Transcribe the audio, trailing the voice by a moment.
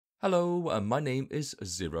Hello, my name is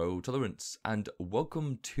Zero Tolerance, and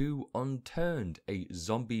welcome to Unturned, a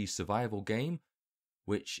zombie survival game,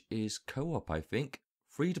 which is co-op, I think.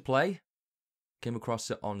 Free to play. Came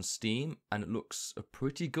across it on Steam, and it looks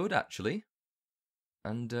pretty good, actually.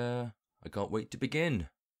 And I can't wait to begin.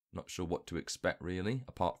 Not sure what to expect, really,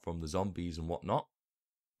 apart from the zombies and whatnot.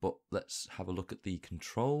 But let's have a look at the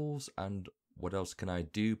controls, and what else can I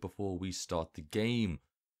do before we start the game.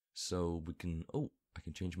 So we can... Oh, I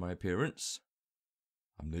can change my appearance.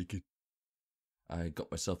 I'm naked. I got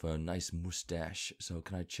myself a nice mustache, so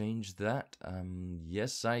can I change that?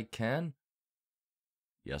 Yes, I can.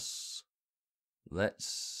 Yes.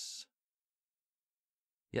 Let's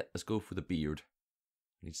go for the beard.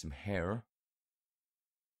 I need some hair.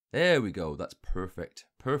 There we go. That's perfect.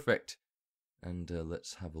 Perfect. And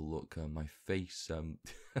let's have a look. My face.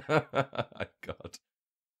 God.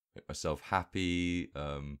 Make myself happy.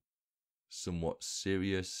 Somewhat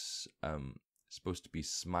serious. Supposed to be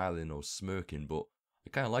smiling or smirking, but I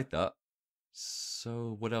kind of like that.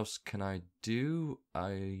 So what else can I do?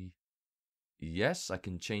 Yes, I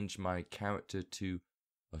can change my character to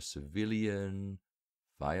a civilian,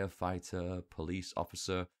 firefighter, police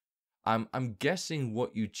officer. I'm guessing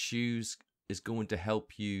what you choose is going to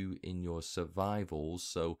help you in your survival,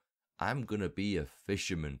 so I'm gonna be a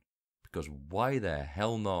fisherman, because why the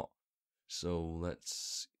hell not? So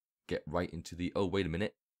let's get right into the... Oh, wait a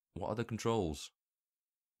minute. What are the controls?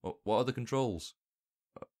 What are the controls?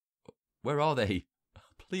 Where are they?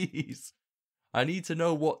 Please. I need to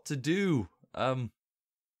know what to do.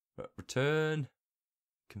 Return.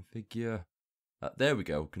 Configure. There we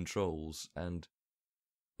go. Controls. And...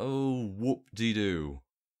 Oh, whoop-de-doo.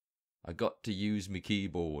 I got to use my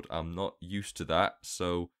keyboard. I'm not used to that,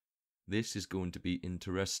 so... This is going to be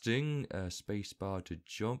interesting. Spacebar to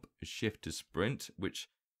jump. Shift to sprint, which...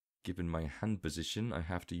 Given my hand position, I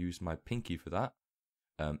have to use my pinky for that.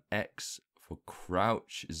 X for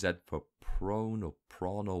crouch, Z for prone or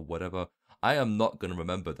prawn or whatever. I am not going to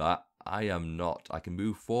remember that. I am not. I can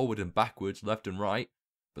move forward and backwards, left and right,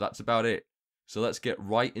 but that's about it. So let's get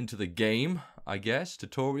right into the game, I guess.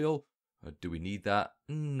 Tutorial. Do we need that?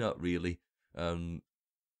 Not really.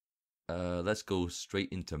 Let's go straight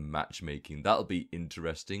into matchmaking. That'll be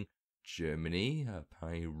interesting. Germany,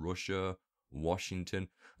 Russia, Washington.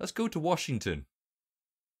 Let's go to Washington.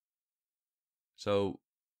 So,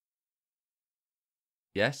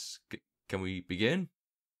 yes, can we begin?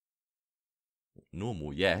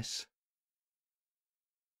 Normal, yes.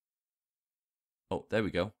 Oh, there we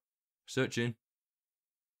go. Searching.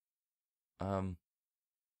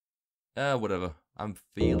 Whatever. I'm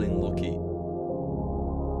feeling lucky.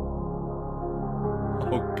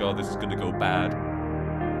 Oh God, this is gonna go bad.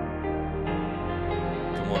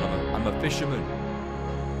 Come on, I'm a fisherman.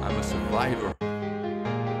 I'm a survivor.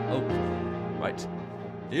 Oh, right.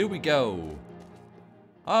 Here we go.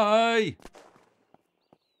 Hi!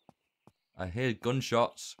 I hear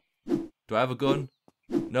gunshots. Do I have a gun?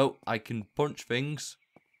 No, I can punch things.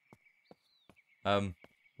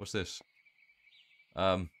 What's this?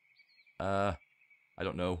 I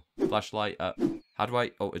don't know. Flashlight. How do I...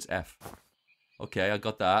 Oh, it's F. Okay, I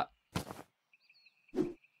got that.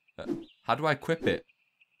 How do I equip it?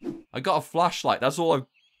 I got a flashlight. That's all I've...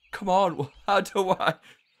 Come on, how do I...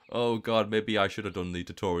 Oh God, maybe I should have done the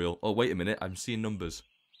tutorial. Oh, wait a minute, I'm seeing numbers.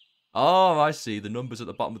 Oh, I see, the numbers at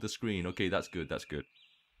the bottom of the screen. Okay, that's good, that's good.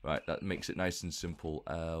 Right, that makes it nice and simple.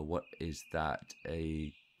 What is that?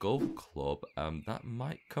 A golf club? That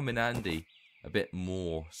might come in handy a bit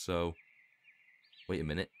more, so... Wait a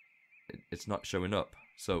minute. It's not showing up,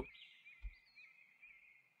 so...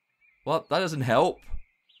 Well, that doesn't help.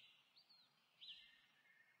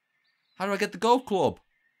 How do I get the golf club?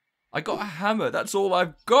 I got a hammer. That's all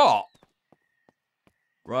I've got.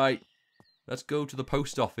 Right. Let's go to the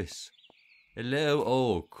post office. Hello.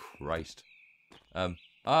 Oh, Christ.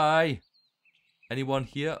 Hi. Anyone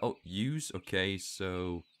here? Oh, use. Okay,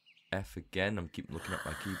 so F again. I'm keep looking at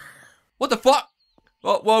my key. What the fuck?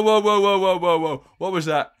 Oh, whoa, whoa, whoa, whoa, whoa, whoa, whoa. What was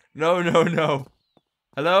that? No, no, no.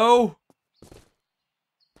 Hello?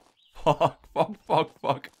 Fuck, fuck, fuck,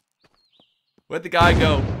 fuck. Where'd the guy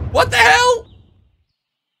go? What the hell?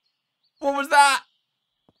 What was that?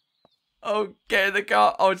 Oh, get in the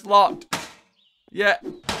car. Oh, it's locked. Yeah,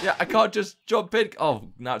 I can't just jump in. Oh,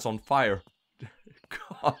 now it's on fire.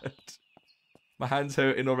 God. My hand's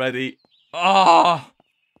hurting already. Ah. Oh.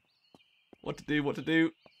 What to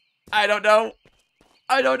do? I don't know.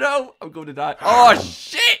 I'm going to die. Oh,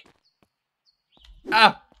 shit.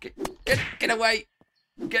 Ah, get away.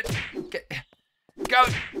 Go,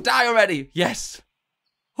 die already. Yes.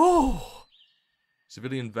 Oh.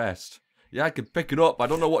 Civilian vest. Yeah, I can pick it up. I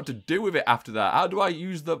don't know what to do with it after that. How do I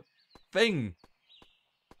use the thing?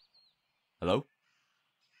 Hello?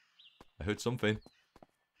 I heard something.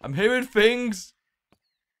 I'm hearing things.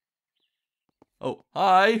 Oh,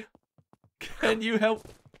 hi. Can you help?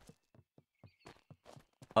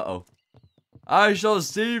 Uh-oh. I shall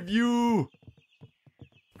save you.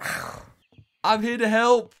 I'm here to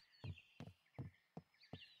help.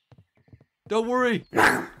 Don't worry.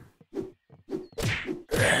 Yeah,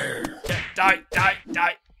 die, die,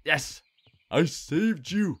 die. Yes. I saved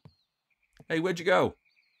you. Hey, where'd you go?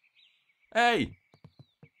 Hey.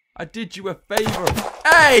 I did you a favor.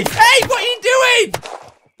 Hey! Hey, what are you doing?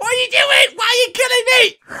 What are you doing? Why are you killing me?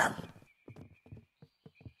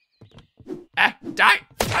 Ah, die,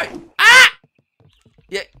 die. Ah!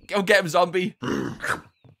 Yeah, go get him, zombie.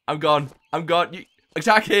 I'm gone. I'm gone. You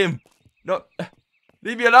attack him. No,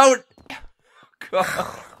 leave me alone.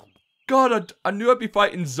 God, God, I knew I'd be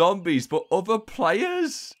fighting zombies, but other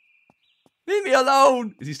players? Leave me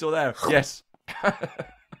alone. Is he still there? Yes.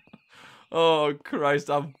 Oh, Christ,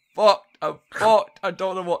 I'm fucked. I'm fucked. I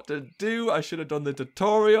don't know what to do. I should have done the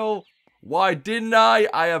tutorial. Why didn't I?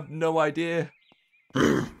 I have no idea.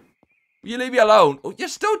 Will you leave me alone? Oh, you're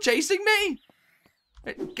still chasing me?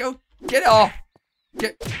 Go, get it off.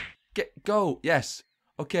 Go. Yes.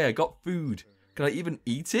 Okay, I got food. Can I even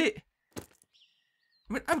eat it?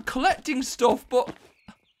 I mean, I'm collecting stuff, but...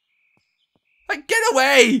 Like, get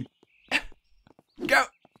away! Go.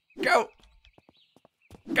 Go.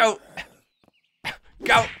 Go.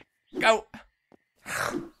 Go. Go.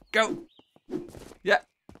 Go. Yeah.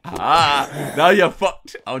 Ah, now you're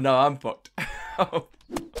fucked. Oh, no, I'm fucked.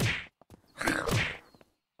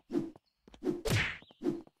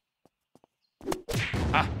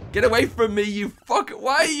 Ah, get away from me, you fuck.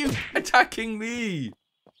 Why are you attacking me?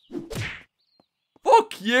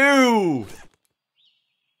 Fuck you.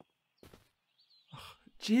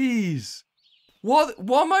 Jeez. What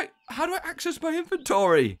am I? How do I access my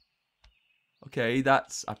inventory? Okay, I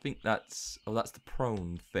think that's, oh, that's the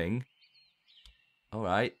prone thing.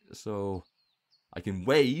 Alright, so I can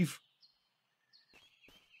wave.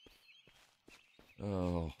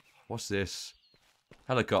 Oh, what's this?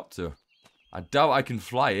 Helicopter. I doubt I can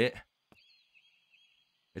fly it.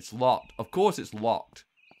 It's locked. Of course it's locked.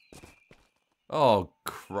 Oh,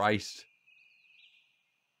 Christ.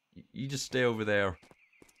 You just stay over there.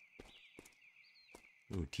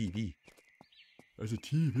 Oh, TV. There's a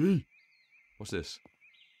TV. What's this?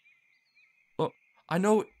 Oh, I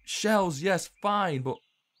know shells, yes, fine, but...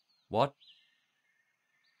 What?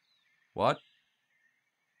 What?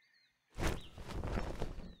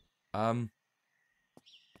 I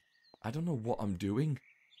don't know what I'm doing.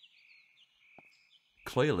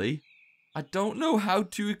 Clearly, I don't know how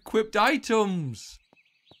to equip items.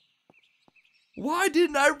 Why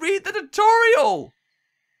didn't I read the tutorial?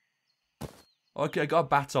 Okay, I got a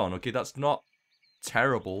baton. Okay, that's not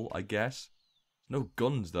terrible, I guess. No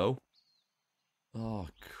guns, though. Oh,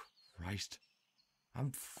 Christ.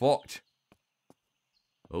 I'm fucked.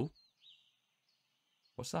 Oh.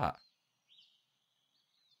 What's that?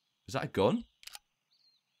 Is that a gun?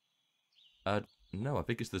 No, I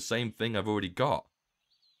think it's the same thing I've already got.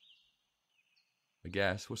 I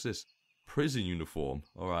guess. What's this? Prison uniform.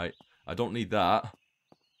 Alright. I don't need that.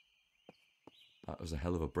 That was a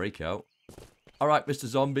hell of a breakout. Alright, Mr.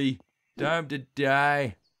 Zombie. Time to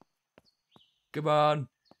die. Come on.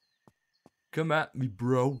 Come at me,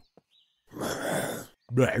 bro.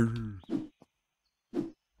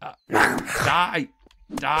 Die.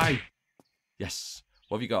 Die. Yes.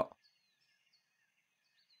 What have you got?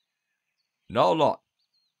 Not a lot.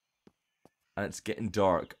 And it's getting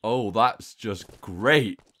dark. Oh, that's just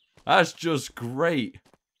great. That's just great.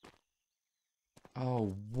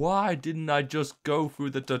 Oh, why didn't I just go through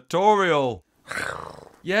the tutorial?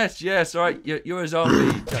 Yes, yes, alright, you're a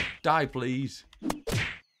zombie. Die, please.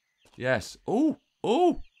 Yes. Oh,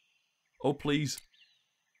 oh. Oh, please.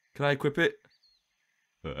 Can I equip it?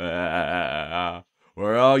 Where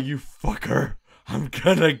are you, fucker? I'm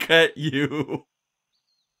gonna get you.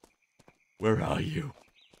 Where are you?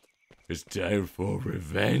 It's time for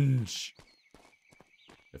revenge.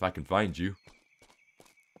 If I can find you.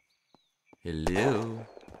 Hello.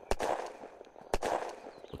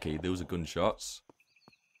 Okay, those are gunshots.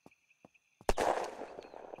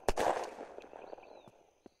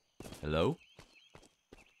 Hello?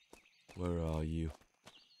 Where are you?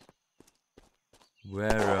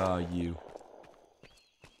 Where are you?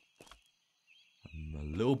 I'm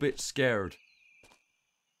a little bit scared.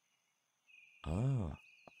 Ah.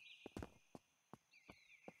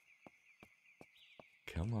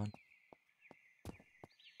 Come on.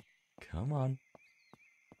 Come on.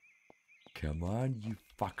 Come on, you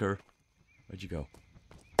fucker. Where'd you go?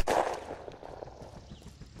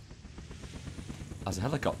 That's a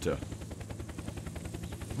helicopter.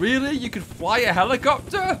 Really? You can fly a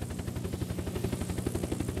helicopter?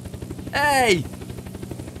 Hey!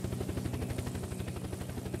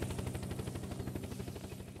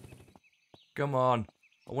 Come on.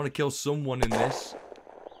 I want to kill someone in this.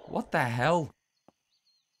 What the hell?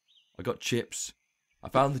 I got chips. I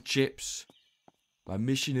found the chips. My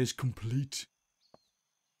mission is complete.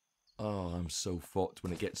 Oh, I'm so fucked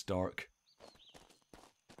when it gets dark.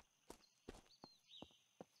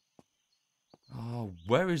 Oh,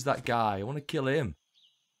 where is that guy? I want to kill him.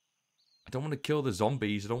 I don't want to kill the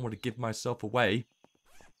zombies. I don't want to give myself away.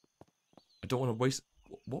 I don't want to waste...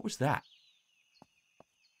 What was that?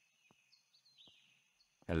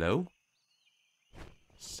 Hello?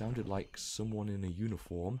 Sounded like someone in a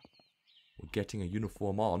uniform. Or getting a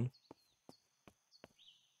uniform on.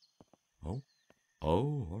 Oh.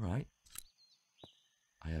 Oh, alright.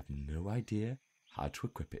 I have no idea how to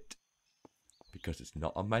equip it. Because it's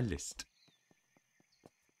not on my list.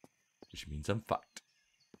 Which means I'm fucked.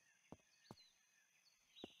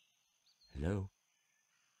 Hello?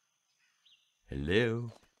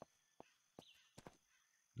 Hello?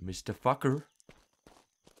 Mr. Fucker?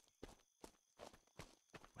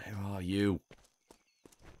 Where are you?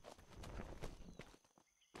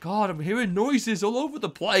 God, I'm hearing noises all over the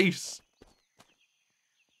place.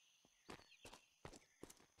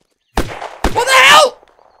 What the hell?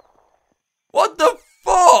 What the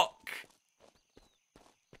fuck?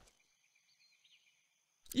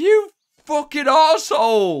 You fucking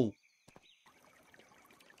arsehole!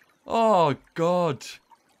 Oh, God.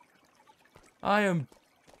 I am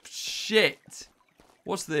shit.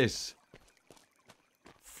 What's this?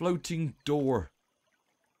 Floating door.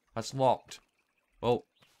 That's locked. Well,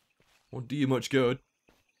 won't do you much good.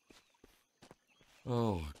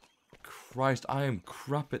 Oh, Christ, I am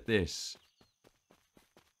crap at this.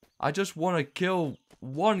 I just want to kill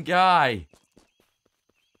one guy.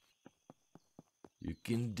 You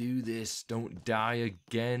can do this. Don't die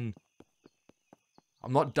again.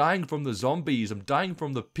 I'm not dying from the zombies. I'm dying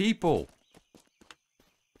from the people.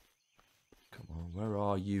 Come on, where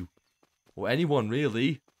are you? Or anyone,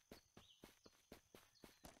 really.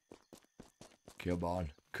 Come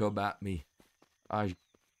on, come at me. I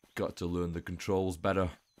got to learn the controls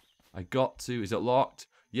better. I got to. Is it locked?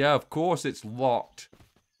 Yeah, of course it's locked.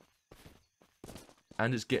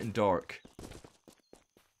 And it's getting dark.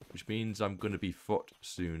 Which means I'm going to be fucked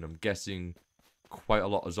soon. I'm guessing quite a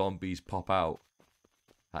lot of zombies pop out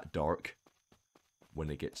at dark. When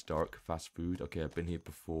it gets dark. Fast food. Okay, I've been here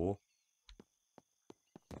before.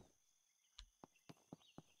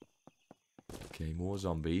 Okay, more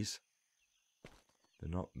zombies. They're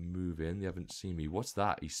not moving. They haven't seen me. What's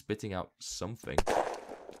that? He's spitting out something.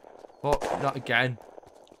 Oh, not again.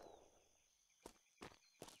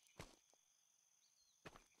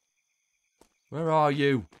 Where are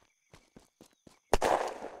you?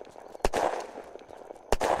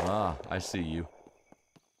 Ah, I see you.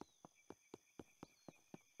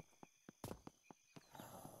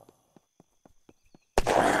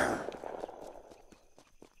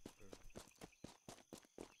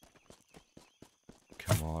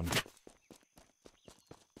 Come on.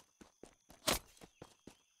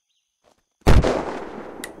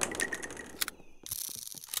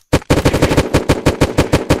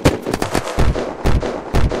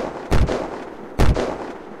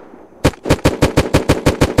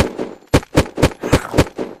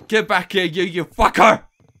 Get back here, you fucker!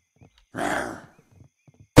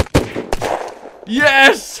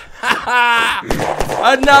 Yes!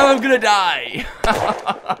 And now I'm gonna die!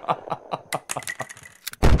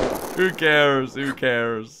 Who cares? Who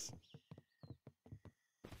cares?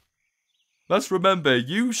 Let's remember,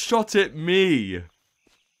 you shot at me.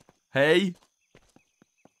 Hey?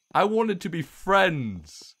 I wanted to be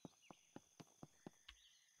friends.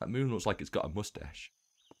 That moon looks like it's got a mustache.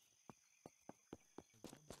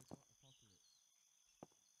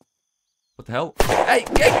 What the hell? Hey,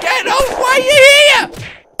 get off! Why are you here?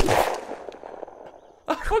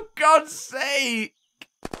 Oh, for God's sake!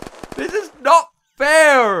 This is not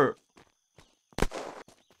fair!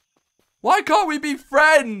 Why can't we be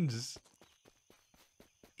friends?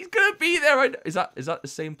 He's gonna be there right now. Is that the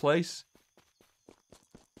same place?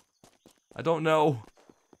 I don't know.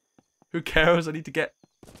 Who cares? I need to get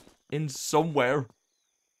in somewhere.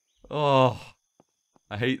 Oh,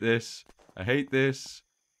 I hate this. I hate this.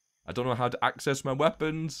 I don't know how to access my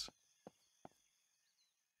weapons.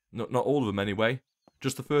 Not all of them anyway.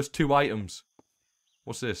 Just the first 2 items.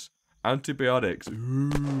 What's this? Antibiotics.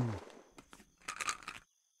 Ooh.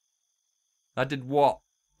 I did what?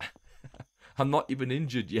 I'm not even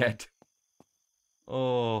injured yet.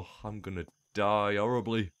 Oh, I'm gonna die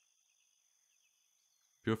horribly.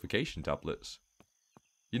 Purification tablets.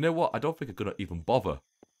 You know what? I don't think I'm gonna even bother.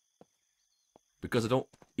 Because I don't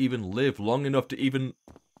even live long enough to even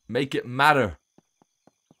make it matter.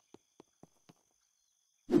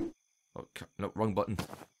 Okay, no, wrong button.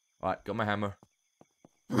 Alright, got my hammer.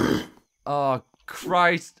 Oh,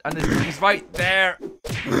 Christ. And he's right there.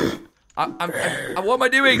 What am I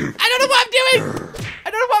doing? I don't know what I'm doing!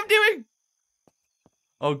 I don't know what I'm doing!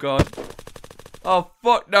 Oh, God. Oh,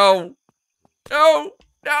 fuck, no. No,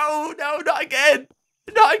 no, no, not again.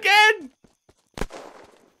 Not again.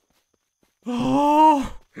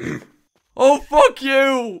 Oh, oh, fuck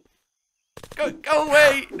you. Go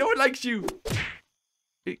away. No one likes you.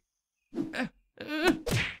 You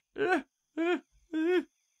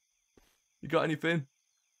got anything?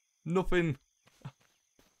 Nothing.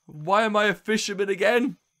 Why am I a fisherman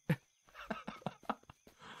again?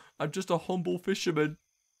 I'm just a humble fisherman.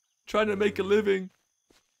 Trying to make a living.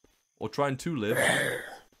 Or trying to live.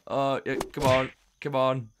 Yeah, come on. Come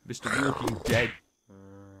on, Mr. Walking Dead.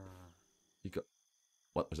 You got...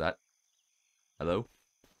 What was that? Hello?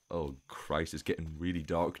 Oh, Christ, it's getting really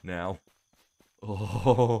dark now.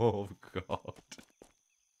 Oh, God.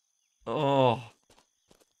 Oh.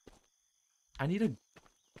 I need a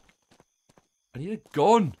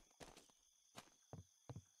gun.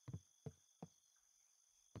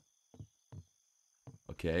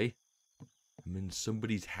 Okay. I'm in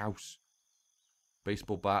somebody's house.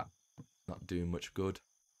 Baseball bat. Not doing much good.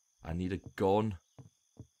 I need a gun.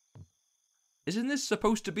 Isn't this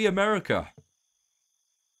supposed to be America?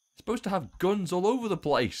 It's supposed to have guns all over the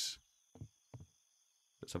place.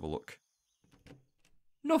 Let's have a look.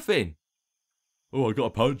 Nothing. Oh, I got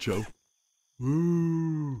a poncho.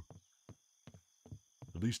 Woo.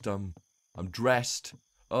 At least I'm dressed.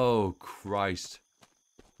 Oh, Christ.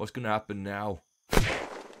 What's gonna happen now?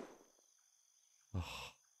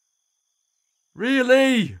 Oh.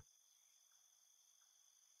 Really?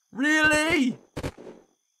 Really?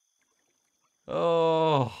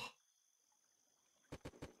 Oh.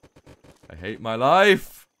 I hate my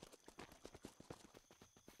life.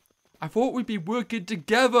 I thought we'd be working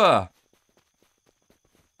together.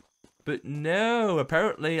 But no,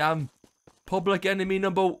 apparently I'm public enemy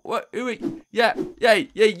number... What? Yeah,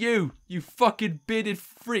 you fucking bearded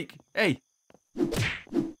freak. Hey.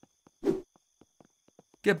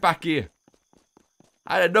 Get back here.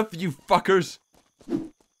 I had enough of you fuckers.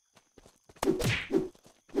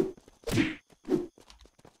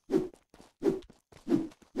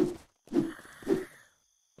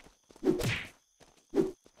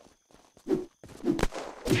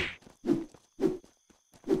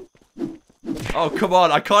 Oh, come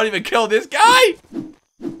on. I can't even kill this guy.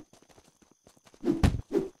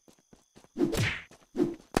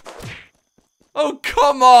 Oh,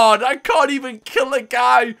 come on. I can't even kill a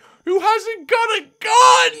guy who hasn't got a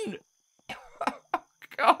gun.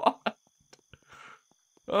 God.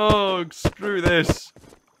 Oh, screw this.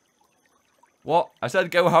 What? I said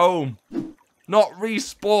go home. Not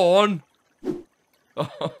respawn.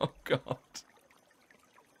 Oh, God.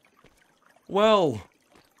 Well,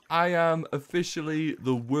 I am officially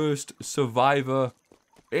the worst survivor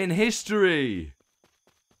in history.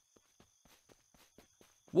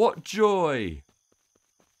 What joy.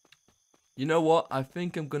 You know what? I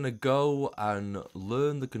think I'm going to go and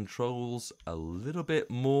learn the controls a little bit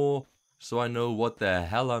more so I know what the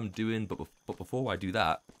hell I'm doing. But before I do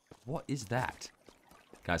that, what is that?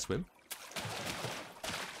 Can I swim?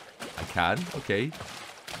 I can. Okay.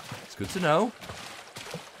 It's good to know.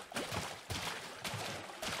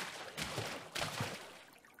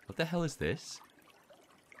 What the hell is this?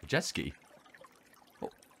 A jet ski? Oh,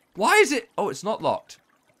 why is it? Oh, it's not locked.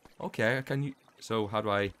 Okay, can you... So, how do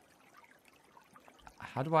I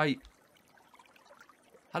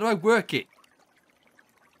work it?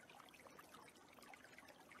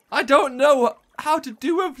 I don't know how to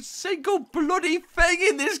do a single bloody thing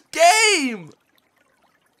in this game!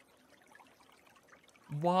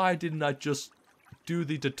 Why didn't I just do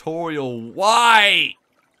the tutorial? Why?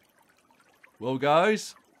 Well,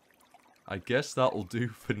 guys, I guess that'll do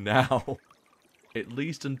for now. At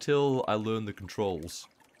least until I learn the controls.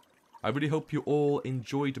 I really hope you all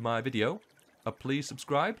enjoyed my video. Please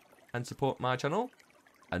subscribe and support my channel.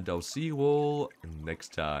 And I'll see you all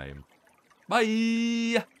next time.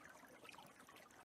 Bye!